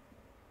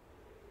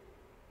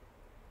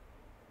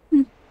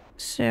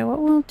 So what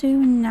we'll do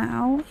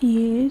now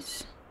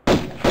is...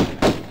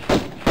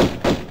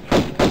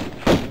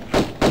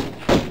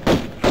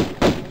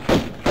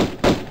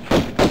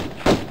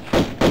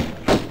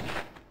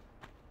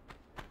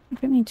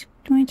 do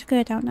we need to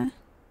go down there?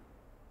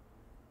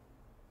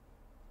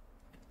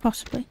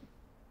 Possibly.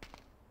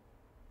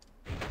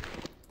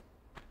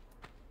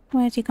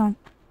 Where's he gone?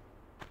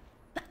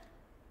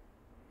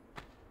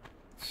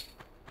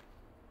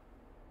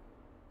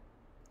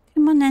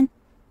 Come on then.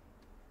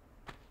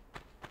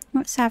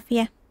 Let's have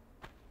you.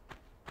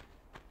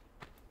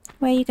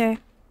 Where you go?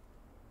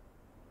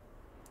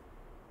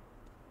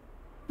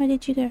 Where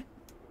did you go?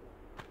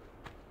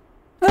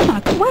 Oh my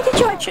god, where did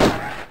you actually...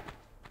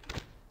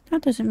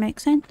 That doesn't make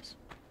sense.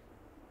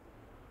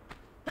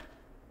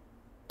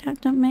 That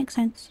don't make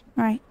sense.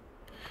 Right.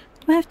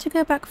 Do I have to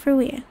go back through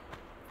here?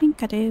 I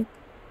think I do.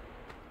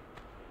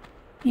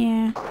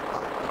 Yeah.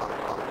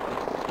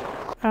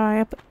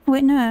 Oh,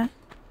 wait, no.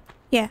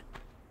 Yeah.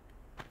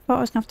 Thought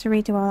I was going to have to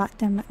redo all that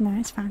then, but no,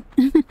 it's fine.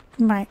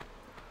 Right.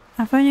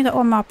 I've only got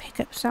one more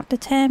pickup, so I'm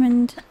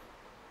determined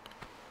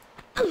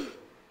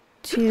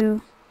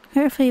to...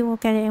 Hopefully we'll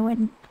get it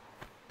when...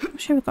 I'm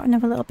sure we've got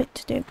another little bit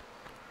to do.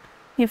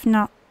 If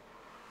not...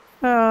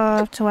 Oh, I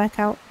have to work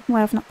out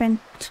where I've not been.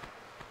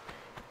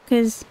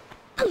 Because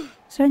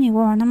it's only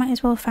one, I might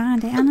as well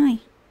find it, ain't I?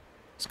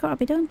 It's got to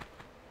be done.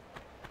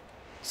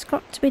 It's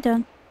got to be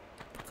done.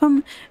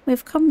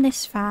 We've come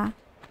this far.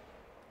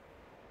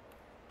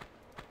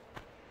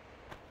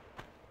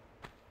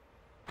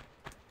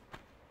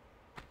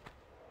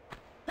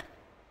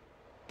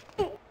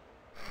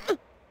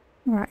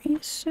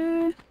 Right,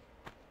 so...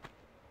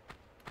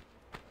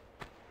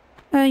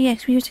 Oh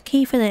yes, we used a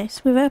key for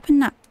this. We've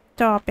opened that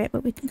door bit,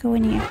 but we can go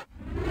in here.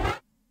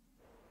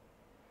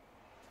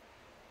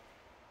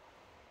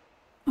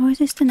 Or is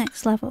this the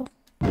next level?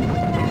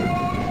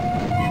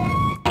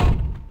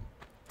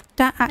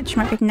 That actually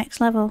might be the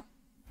next level.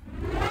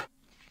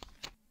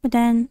 But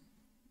then...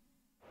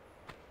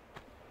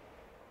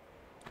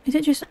 Is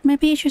it just...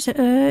 Maybe it's just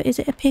a... is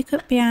it a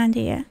pickup behind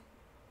here?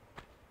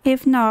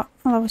 If not,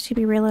 I'll obviously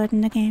be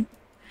reloading the game.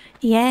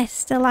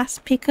 Yes, the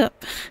last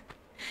pickup.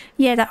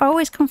 Yeah, that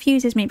always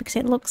confuses me because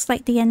it looks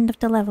like the end of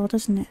the level,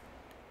 doesn't it?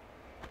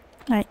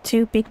 Like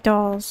two big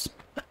doors.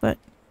 But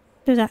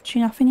there's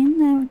actually nothing in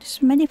there.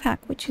 Just a mini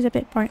pack, which is a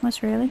bit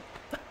pointless, really.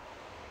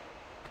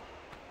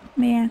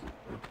 Yeah.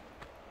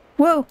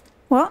 Whoa!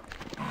 What?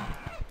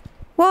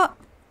 What?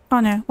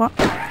 Oh no, what?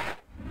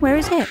 Where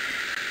is it?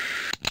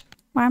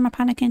 Why am I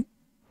panicking?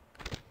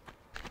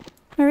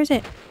 Where is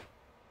it?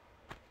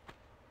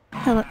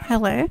 Hello?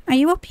 Hello? Are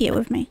you up here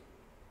with me?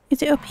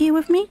 Is it up here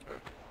with me?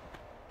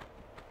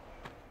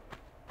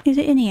 Is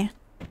it in here?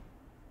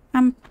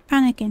 I'm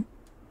panicking.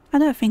 I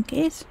don't think it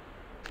is.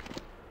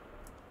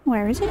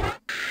 Where is it?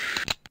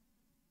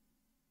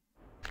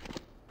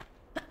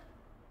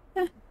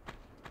 Is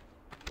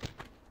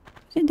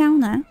it down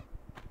there?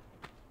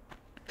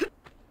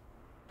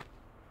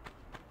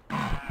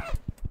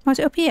 Oh, is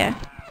it up here?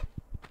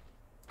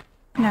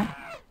 No.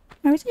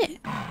 Where is it?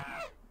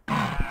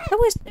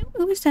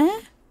 Who was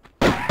there?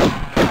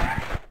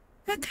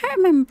 I can't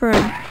remember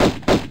him.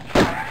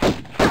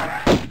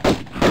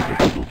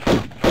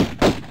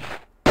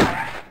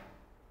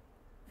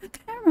 I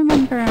can't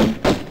remember him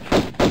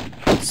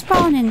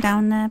spawning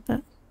down there,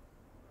 but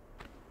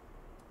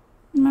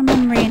my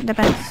memory ain't the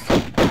best.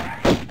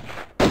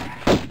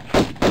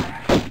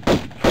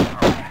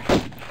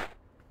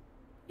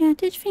 Yeah, I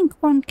did think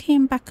one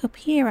came back up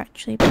here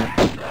actually, but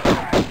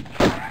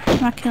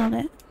I killed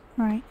it.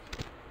 Right.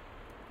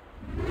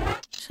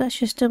 So let's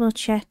just double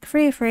check.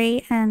 3 of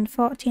 3 and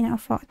 14 out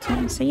of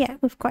 14. So yeah,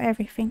 we've got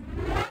everything.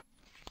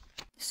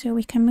 So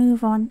we can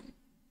move on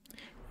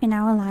in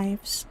our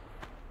lives.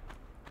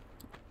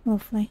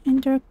 Lovely.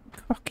 And there a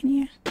crock in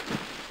here?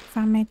 If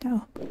I made that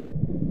up.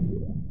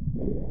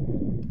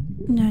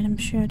 No, I'm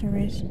sure there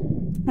is.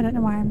 I don't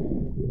know why I'm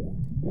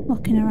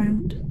looking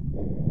around.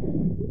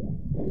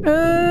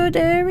 Oh,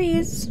 there he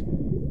is.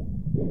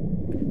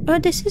 Oh,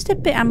 this is the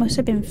bit I must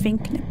have been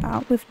thinking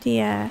about with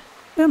the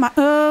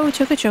oh, he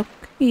took a chunk.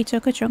 He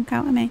took a chunk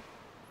out of me.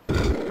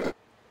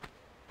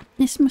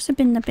 This must have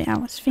been the bit I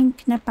was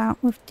thinking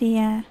about with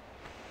the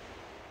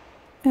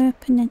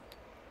opening.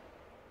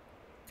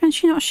 Can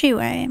she not shoot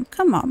at him?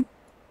 Come on.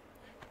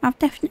 I've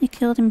definitely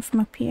killed him from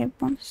up here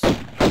once. I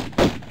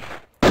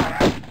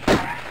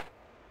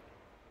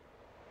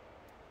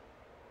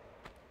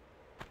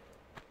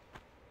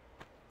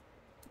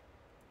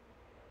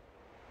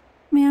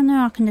mean, I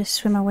know I can just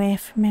swim away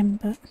from him,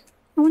 but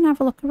I want to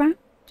have a look around.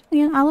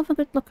 Yeah, I'll have a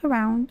good look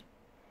around.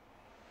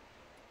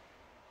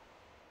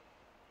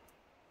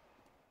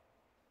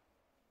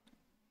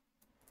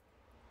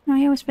 Oh,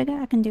 I always forget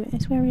I can do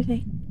this. Where is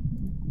he?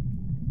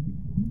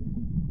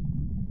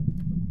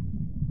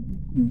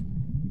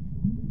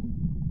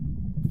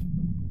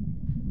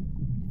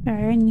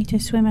 I need to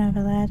swim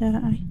over there, don't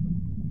I?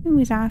 Who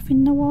is half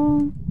in the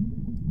wall?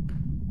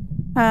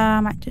 I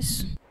might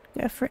just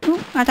go for it.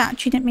 Oh, I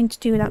actually didn't mean to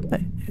do that,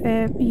 but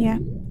yeah.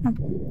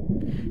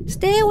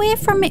 Stay away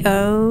from me!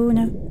 Oh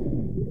no.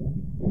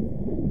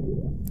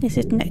 This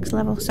is next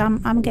level, so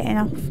I'm getting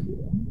off.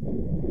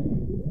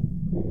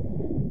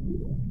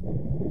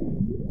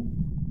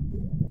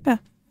 Oh.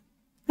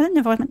 I didn't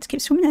know if I was meant to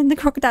keep swimming and the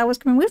crocodile was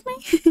coming with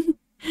me.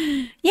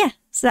 Yeah,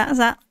 so that's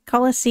that.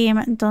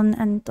 Colosseum done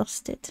and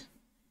dusted.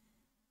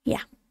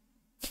 Yeah.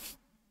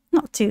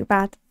 Not too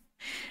bad.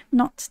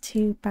 Not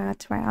too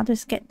bad. Right, I'll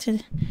just get to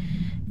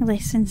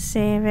this and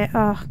save it.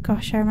 Oh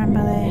gosh, I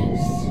remember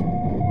this.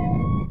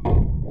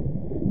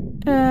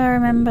 I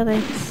remember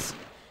this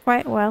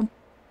quite well.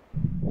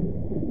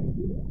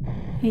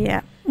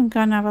 Yeah, we're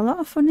gonna have a lot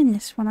of fun in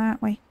this one,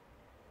 aren't we?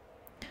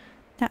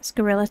 That's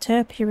Gorilla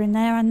Turpia in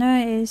there, I know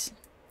it is.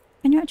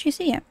 Can you actually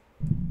see it?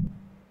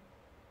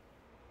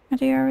 Are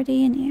they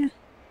already in here?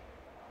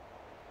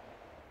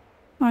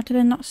 Or did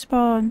they not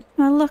spawn?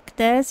 Oh look,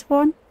 there's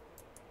one.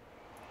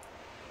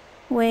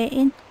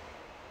 Waiting.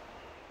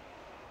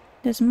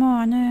 There's more,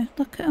 I know.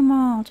 Look at them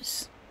all,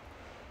 just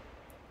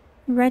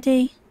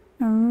ready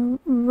and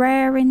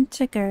raring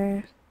to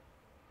go.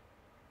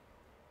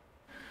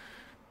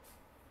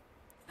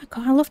 Oh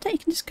god, I love that you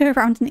can just go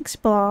around and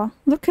explore.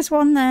 Look, there's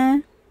one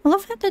there. I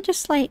love how they're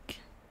just like...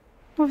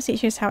 Obviously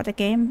it's just how the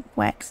game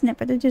works, isn't it?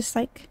 But they're just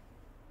like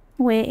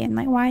waiting,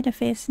 like why they're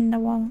facing the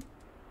wall.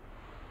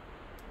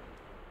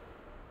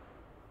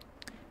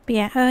 But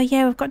yeah, oh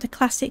yeah, we've got the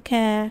classic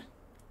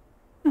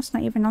that's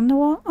not even on the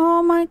wall.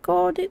 Oh my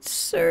god, it's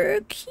so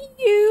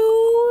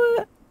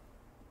cute.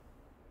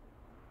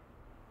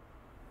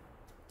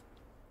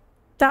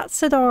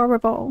 That's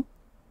adorable.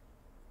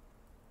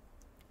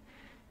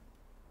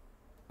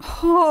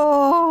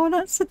 Oh,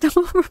 that's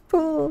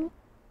adorable.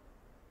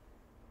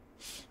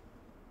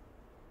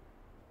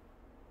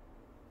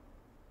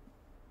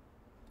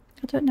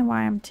 I don't know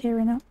why I'm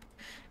tearing up.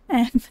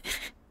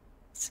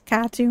 It's a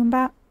cartoon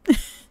bat.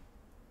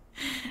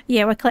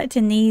 Yeah, we're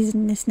collecting these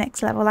in this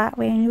next level, aren't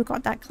we? And we've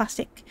got that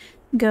classic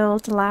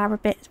gold Lara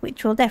bit,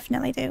 which we'll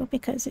definitely do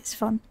because it's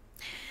fun.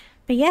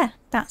 But yeah,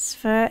 that's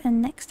for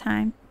next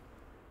time.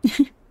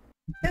 Put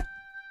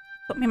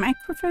my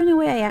microphone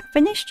away. I ain't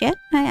finished yet.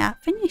 I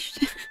ain't finished.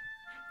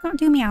 Can't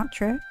do my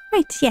outro.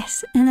 Right,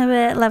 yes,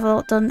 another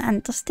level done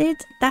and dusted.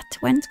 That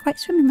went quite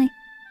swimmingly.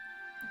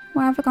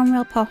 Why have I gone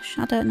real posh?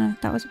 I don't know.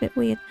 That was a bit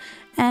weird.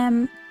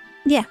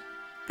 Yeah.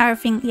 I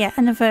think, yeah,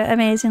 another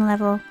amazing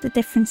level. The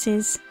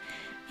differences,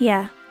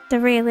 yeah, they're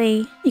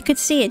really... You could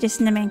see it just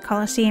in the main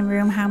Colosseum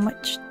room how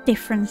much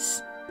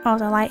difference all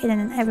the lighting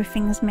and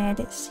everything has made.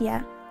 It's,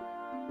 yeah,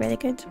 really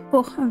good.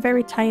 Oh, I'm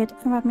very tired.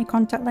 I've had my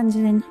contact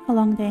lenses in a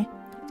long day.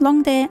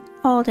 Long day,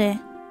 all day.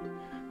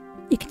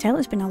 You can tell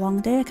it's been a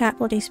long day, I can't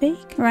bloody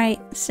speak. Right,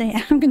 so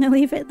yeah, I'm going to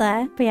leave it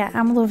there. But yeah,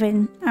 I'm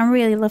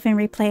really loving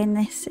replaying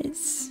this.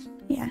 It's,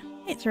 yeah,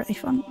 it's really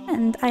fun.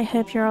 And I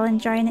hope you're all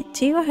enjoying it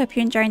too. I hope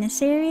you're enjoying the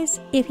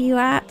series. If you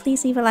are,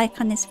 please leave a like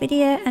on this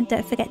video and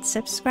don't forget to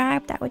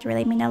subscribe. That would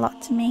really mean a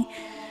lot to me.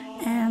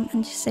 And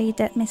just so you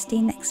don't miss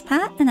the next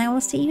part. And I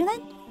will see you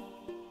then.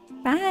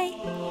 Bye.